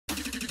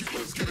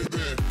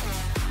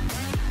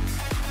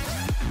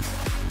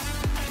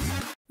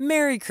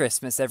Merry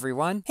Christmas,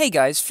 everyone! Hey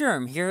guys,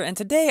 Feuerrm here, and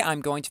today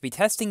I'm going to be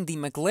testing the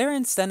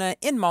McLaren Senna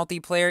in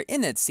multiplayer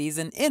in its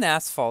season in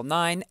Asphalt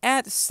 9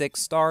 at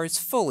 6 stars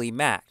fully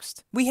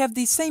maxed. We have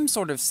the same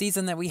sort of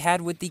season that we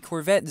had with the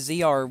Corvette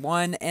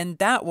ZR1, and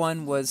that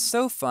one was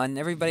so fun.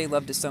 Everybody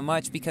loved it so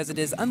much because it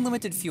is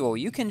unlimited fuel.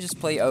 You can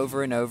just play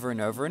over and over and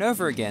over and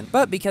over again.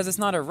 But because it's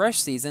not a rush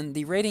season,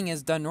 the rating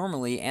is done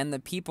normally, and the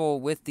people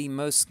with the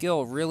most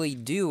skill really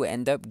do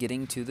end up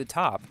getting to the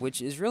top,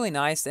 which is really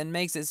nice and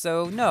makes it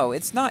so, no,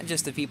 it's not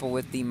just the people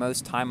with the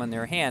most time on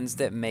their hands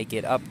that make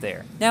it up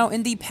there. Now,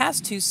 in the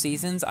past 2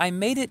 seasons, I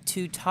made it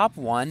to top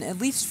 1, at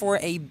least for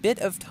a bit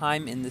of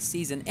time in the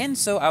season, and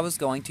so I was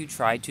going to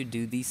try to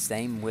do the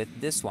same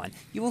with this one.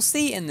 You will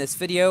see in this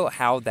video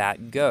how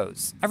that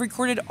goes. I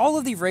recorded all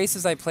of the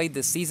races I played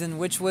this season,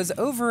 which was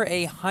over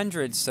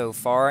 100 so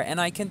far, and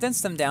I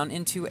condensed them down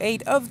into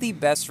 8 of the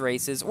best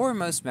races, or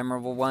most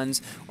memorable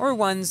ones, or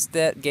ones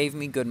that gave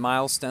me good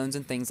milestones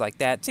and things like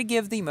that to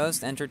give the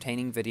most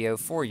entertaining video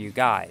for you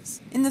guys.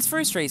 In this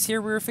first race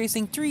here, we were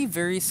facing 3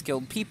 very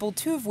skilled people,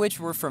 2 of which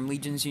were from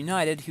Legions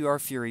United, who are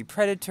Fury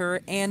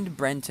Predator and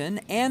Brenton,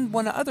 and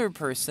one other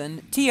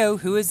person, Tio,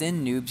 who is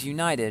in Noobs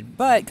United.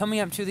 But coming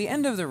up to the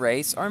end of the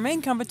race, our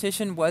main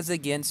competition was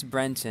against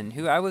Brenton,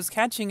 who I was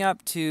catching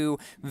up to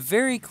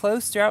very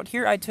close throughout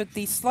here. I took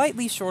the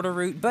slightly shorter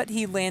route, but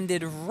he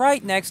landed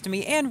right next to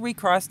me, and we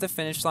crossed the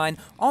finish line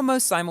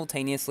almost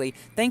simultaneously.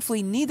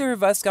 Thankfully, neither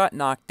of us got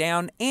knocked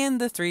down,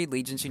 and the 3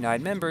 Legions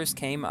United members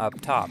came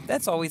up top.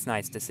 That's always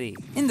nice to see.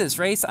 In this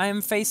race, I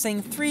am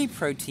facing 3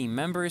 pro team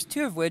members,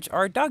 2 of which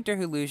are Dr.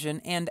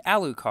 Illusion and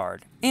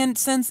Alucard. And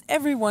since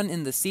everyone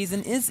in the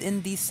season is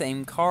in the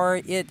same car,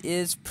 it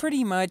is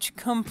pretty much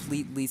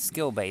completely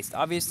skill-based.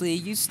 Obviously,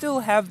 you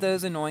still have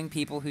those annoying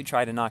people who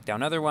try to knock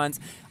down other ones.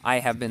 I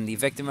have been the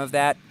victim of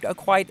that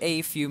quite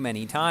a few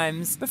many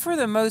times, but for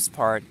the most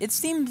part, it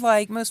seemed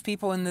like most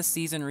people in this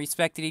season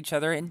respected each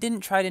other and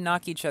didn't try to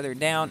knock each other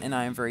down, and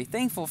I am very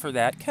thankful for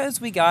that,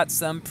 because we got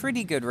some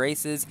pretty good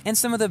races, and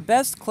some of the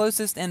best,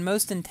 closest, and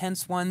most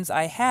intense ones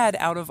I had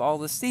out of all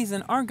the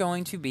season are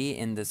going to be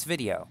in this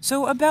video.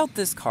 So about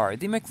this car,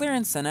 the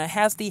McLaren Senna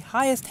has the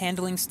highest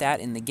handling stat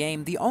in the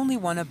game, the only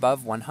one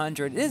above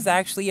 100. It is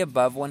actually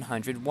above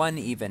 101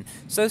 even,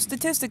 so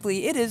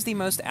statistically it is the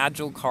most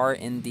agile car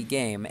in the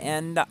game,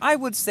 and I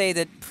would say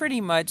that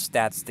pretty much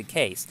that's the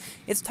case.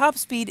 Its top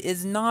speed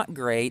is not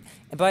great,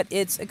 but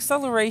its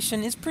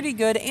acceleration is pretty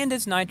good, and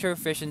its nitro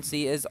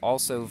efficiency is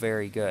also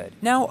very good.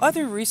 Now,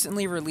 other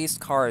recently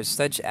released cars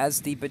such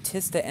as the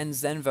Batista and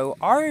Zenvo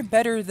are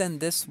better than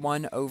this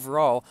one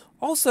overall.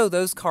 Also,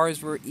 those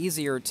cars were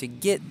easier to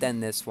get than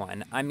this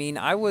one. I mean,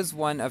 I was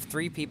one of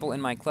 3 people in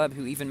my club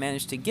who even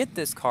managed to get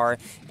this car,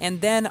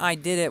 and then I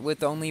did it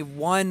with only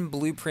 1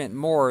 blueprint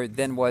more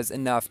than was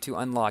enough to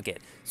unlock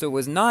it. So it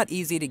was not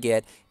easy to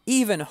get,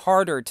 even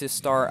harder to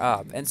star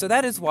up, and so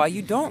that is why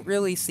you don't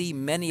really see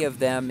many of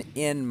them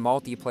in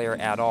multiplayer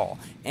at all.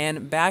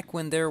 And back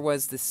when there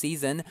was the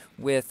season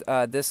with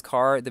this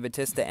car, the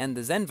Batista and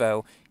the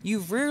Zenvo, you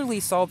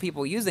rarely saw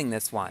people using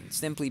this one,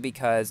 simply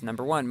because,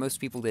 number 1, most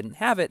people didn't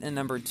have it, and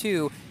number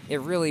 2, it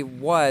really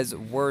was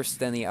worse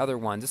than the other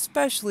ones,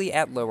 especially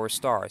at lower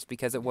stars,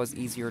 because it was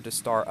easier to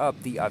star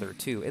up the other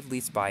 2, at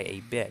least by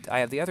a bit. I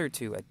have the other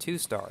 2 at 2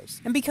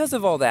 stars. And because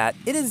of all that,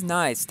 it is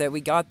nice that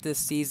we got this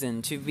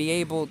season to be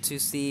able to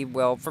see,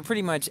 well, for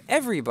pretty much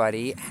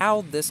everybody,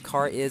 how this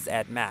car is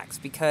at max,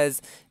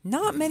 because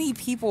not many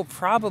people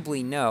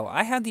probably know.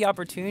 I had the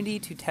opportunity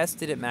to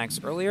test it at max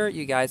earlier.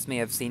 You guys may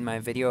have seen my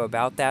video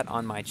about that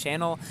on my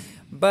channel,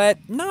 but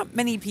not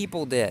many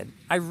people did.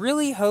 I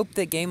really hope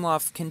that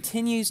Gameloft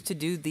continues to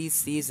do these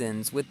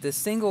seasons with the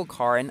single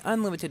car and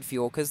unlimited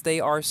fuel, because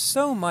they are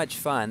so much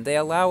fun. They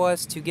allow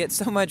us to get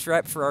so much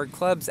rep for our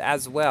clubs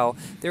as well.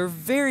 They're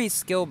very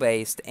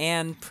skill-based,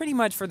 and pretty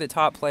much for the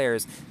top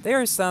players, they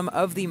are some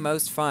of the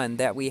most fun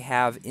that we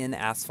have in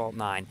Asphalt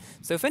 9.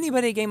 So if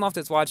anybody at Gameloft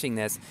is watching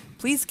this,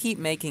 please keep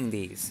making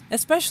these,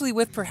 especially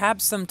with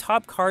perhaps some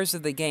top cars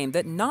of the game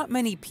that not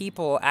many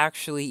people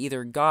actually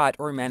either got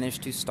or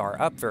managed to star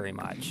up very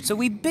much. So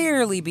we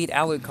barely beat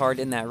Alucard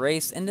in that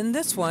race, and in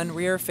this one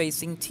we are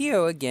facing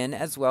Tio again,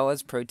 as well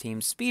as Pro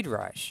Team Speed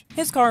Rush.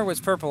 His car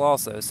was purple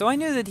also, so I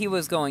knew that he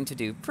was going to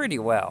do pretty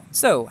well.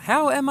 So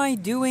how am I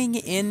doing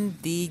in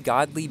the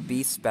Godly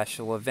Beast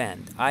special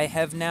event? I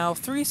have now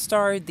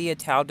 3-starred the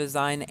Ital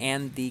design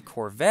and the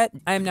Corvette.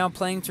 I am now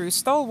playing through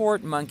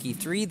Stalwart Monkey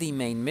 3, the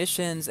main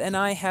missions, and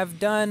I have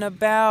done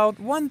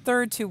about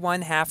 1/3 to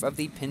 1/2 of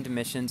the pinned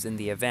missions in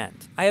the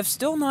event. I have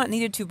still not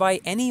needed to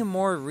buy any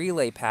more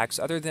relay packs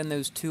other than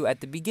those 2 at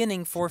the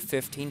beginning for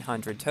 1,500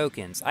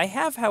 tokens. I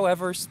have,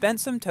 however, spent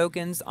some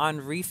tokens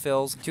on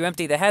refills to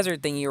empty the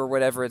hazard thingy or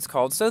whatever it's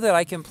called, so that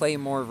I can play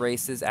more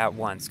races at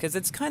once, because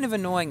it's kind of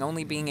annoying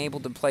only being able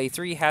to play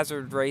 3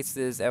 hazard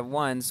races at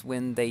once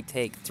when they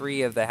take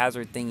 3 of the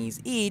hazard thingies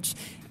each,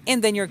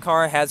 and then your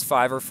car has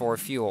 5 or 4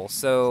 fuel.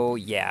 So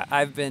yeah,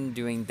 I've been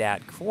doing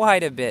that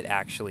quite a bit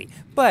actually.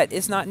 But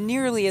it's not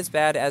nearly as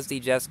bad as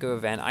the Jesco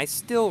event. I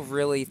still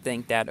really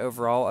think that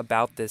overall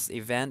about this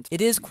event.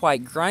 It is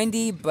quite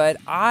grindy, but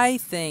I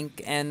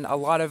think, and a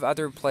lot of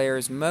other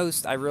players,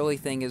 most I really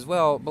think as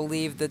well,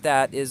 believe that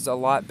that is a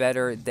lot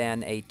better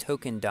than a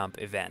token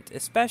dump event,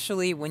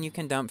 especially when you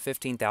can dump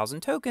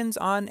 15,000 tokens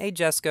on a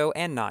Jesco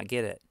and not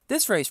get it.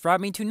 This race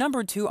brought me to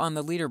number 2 on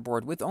the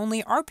leaderboard with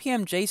only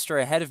RPM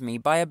Jster ahead of me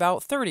by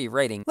about 30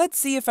 rating. Let's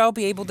see if I'll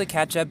be able to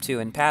catch up to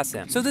and pass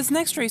him. So this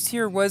next race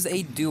here was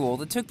a duel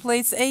that took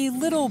place a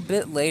little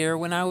bit later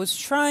when I was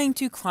trying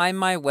to climb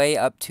my way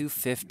up to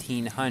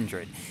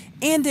 1500.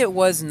 And it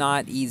was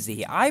not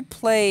easy. I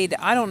played,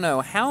 I don't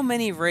know how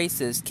many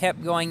races,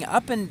 kept going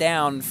up and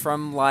down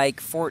from like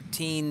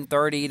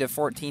 1430 to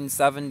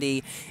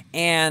 1470,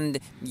 and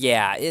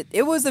yeah,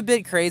 it was a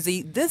bit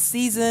crazy. This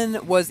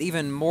season was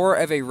even more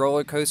of a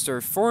roller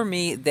coaster for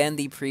me than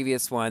the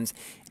previous ones.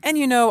 And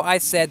you know, I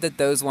said that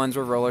those ones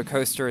were roller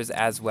coasters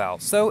as well.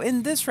 So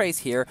in this race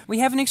here, we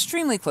have an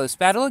extremely close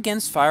battle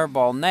against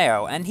Fireball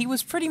Neo, and he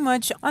was pretty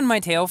much on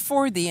my tail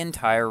for the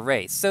entire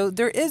race. So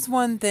there is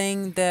one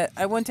thing that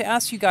I want to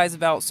ask you guys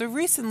about. So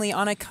recently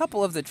on a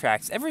couple of the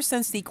tracks, ever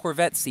since the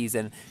Corvette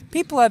season,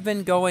 people have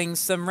been going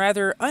some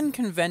rather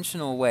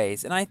unconventional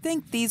ways, and I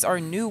think these are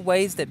new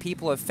ways that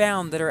people have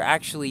found that are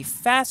actually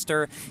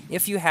faster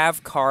if you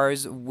have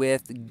cars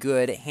with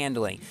good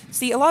handling.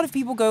 See, a lot of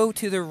people go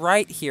to the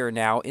right here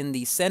now in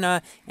the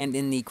Senna and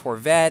in the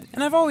Corvette,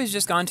 and I've always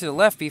just gone to the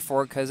left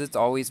before because it's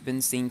always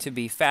been seen to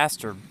be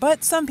faster,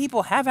 but some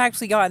people have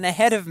actually gotten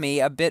ahead of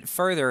me a bit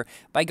further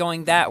by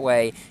going that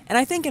way, and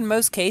I think in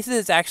most cases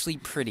it's actually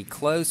pretty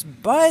close,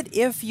 but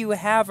if you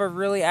have a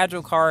really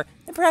agile car,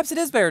 then perhaps it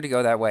is better to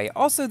go that way.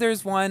 Also,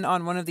 there's one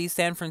on one of these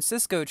San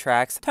Francisco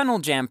tracks, Tunnel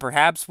Jam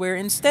perhaps, where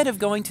instead of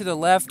going to the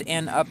left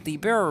and up the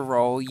barrel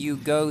roll, you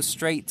go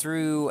straight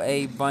through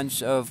a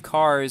bunch of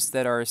cars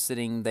that are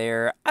sitting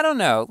there. I don't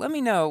know. Let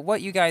me know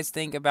what you guys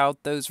think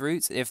about those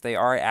routes, if they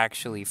are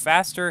actually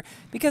faster,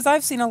 because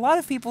I've seen a lot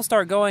of people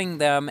start going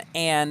them,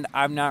 and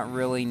I've not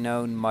really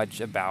known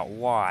much about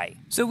why.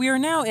 So we are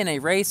now in a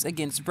race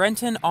against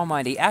Brenton,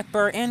 Almighty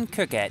Akbar, and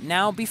Cooket.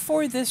 Now,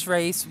 before this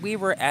race, we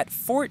were at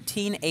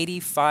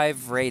 1485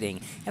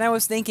 rating, and I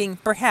was thinking,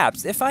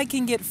 perhaps, if I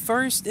can get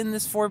first in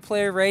this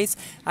 4-player race,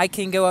 I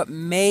can go up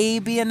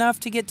maybe enough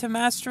to get to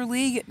Master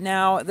League.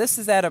 Now, this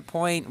is at a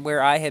point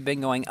where I had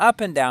been going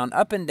up and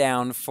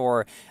down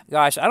for,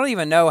 gosh, I don't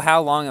even know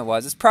how long it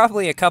was. It's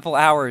probably a couple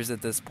hours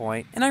at this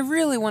point, and I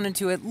really wanted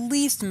to at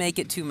least make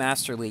it to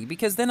Master League,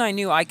 because then I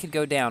knew I could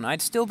go down.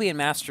 I'd still be in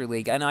Master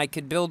League, and I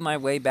could build my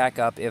way back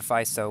up if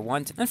I so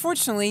wanted.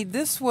 Unfortunately,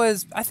 this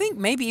was, I think,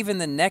 maybe even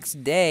the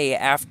next day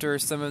after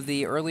some of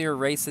the earlier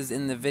races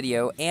in the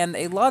video, and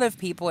a lot of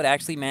people had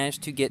actually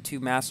managed to get to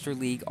Master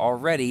League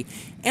already,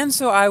 and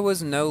so I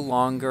was no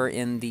longer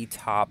in the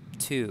top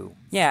 2.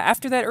 Yeah,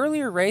 after that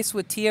earlier race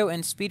with Tio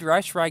and Speed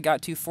Rush where I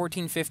got to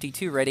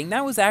 1452 rating,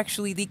 that was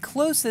actually the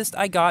closest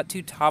I got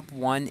to top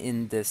 1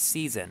 in this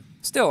season.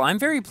 Still, I'm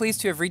very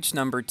pleased to have reached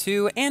number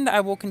 2, and I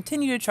will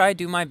continue to try to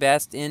do my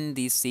best in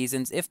these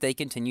seasons if they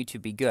continue to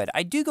be good.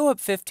 I do go up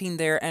 15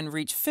 there and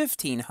reach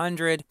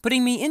 1500,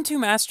 putting me into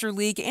Master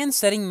League and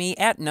setting me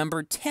at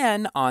number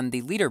 10 on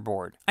the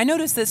leaderboard. I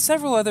noticed that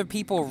several other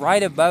people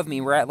right above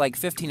me were at like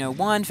 1501,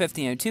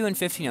 1502, and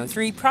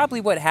 1503.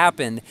 Probably what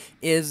happened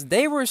is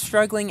they were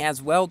struggling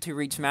as well to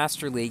reach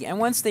Master League, and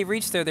once they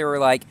reached there, they were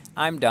like,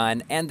 I'm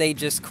done, and they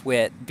just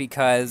quit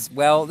because,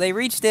 well, they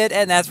reached it,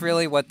 and that's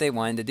really what they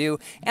wanted to do,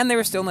 and they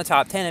were still in the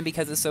top 10, and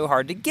because it's so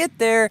hard to get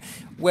there,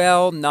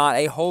 well, not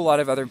a whole lot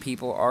of other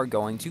people are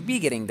going to be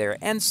getting there.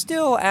 And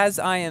still, as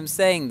I am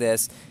saying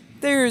this,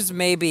 there's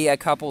maybe a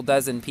couple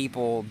dozen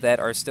people that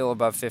are still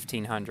above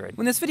 1500.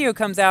 When this video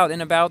comes out in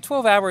about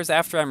 12 hours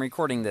after I'm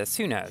recording this,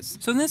 who knows?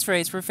 So in this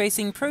race, we're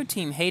facing Pro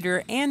Team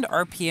Hater and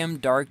RPM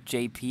Dark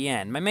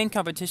JPN. My main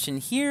competition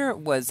here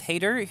was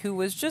Hater, who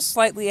was just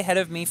slightly ahead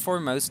of me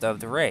for most of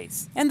the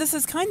race. And this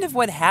is kind of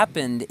what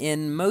happened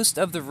in most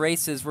of the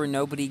races where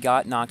nobody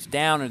got knocked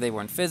down, or they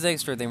weren't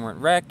physicsed, or they weren't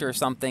wrecked, or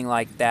something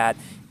like that,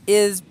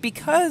 is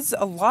because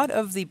a lot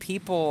of the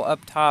people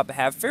up top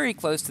have very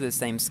close to the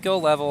same skill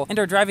level and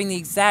are driving the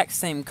exact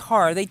same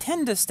car. They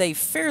tend to stay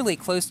fairly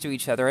close to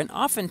each other, and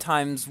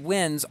oftentimes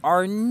wins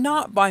are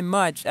not by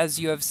much, as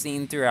you have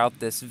seen throughout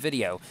this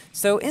video.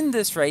 So in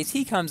this race,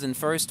 he comes in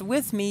first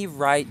with me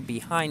right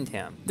behind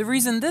him. The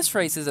reason this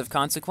race is of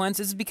consequence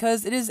is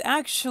because it is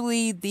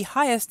actually the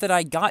highest that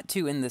I got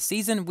to in the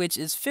season, which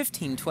is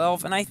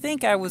 1512, and I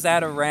think I was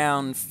at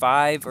around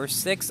 5 or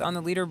 6 on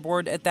the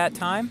leaderboard at that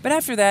time. But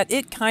after that,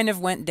 it kind kind of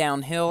went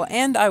downhill,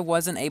 and I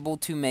wasn't able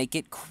to make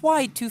it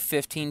quite to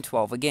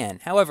 15-12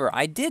 again. However,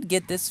 I did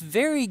get this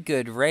very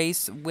good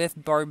race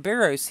with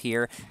Barbaros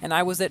here, and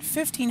I was at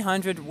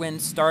 1500 when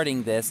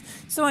starting this,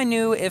 so I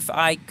knew if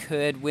I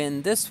could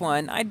win this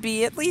one, I'd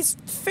be at least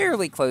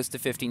fairly close to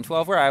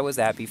 15-12 where I was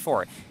at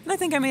before. And I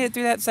think I made it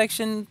through that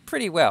section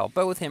pretty well,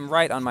 but with him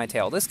right on my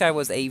tail. This guy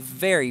was a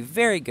very,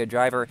 very good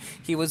driver.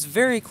 He was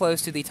very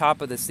close to the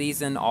top of the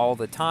season all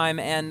the time,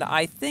 and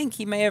I think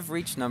he may have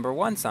reached number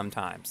 1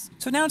 sometimes.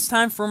 So now it's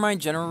time for my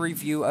general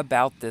review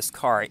about this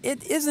car.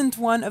 It isn't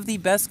one of the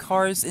best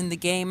cars in the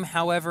game,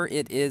 however,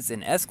 it is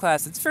in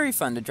S-Class. It's very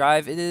fun to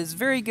drive. It is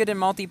very good in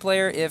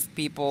multiplayer if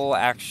people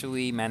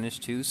actually manage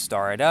to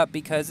star it up,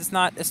 because it's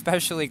not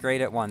especially great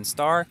at 1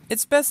 star.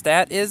 Its best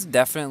stat is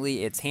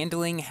definitely its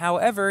handling,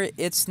 however,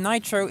 its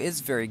nitro is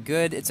very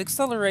good, its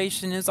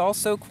acceleration is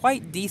also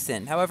quite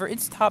decent, however,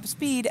 its top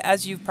speed,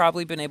 as you've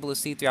probably been able to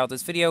see throughout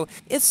this video,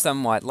 is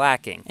somewhat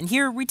lacking. And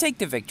here we take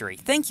the victory.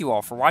 Thank you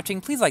all for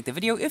watching. Please like the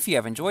video if you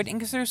have enjoyed, and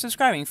consider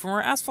subscribing for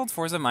more Asphalt,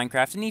 Forza,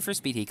 Minecraft, and Need for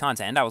Speed Heat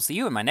content, and I will see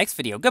you in my next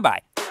video.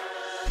 Goodbye!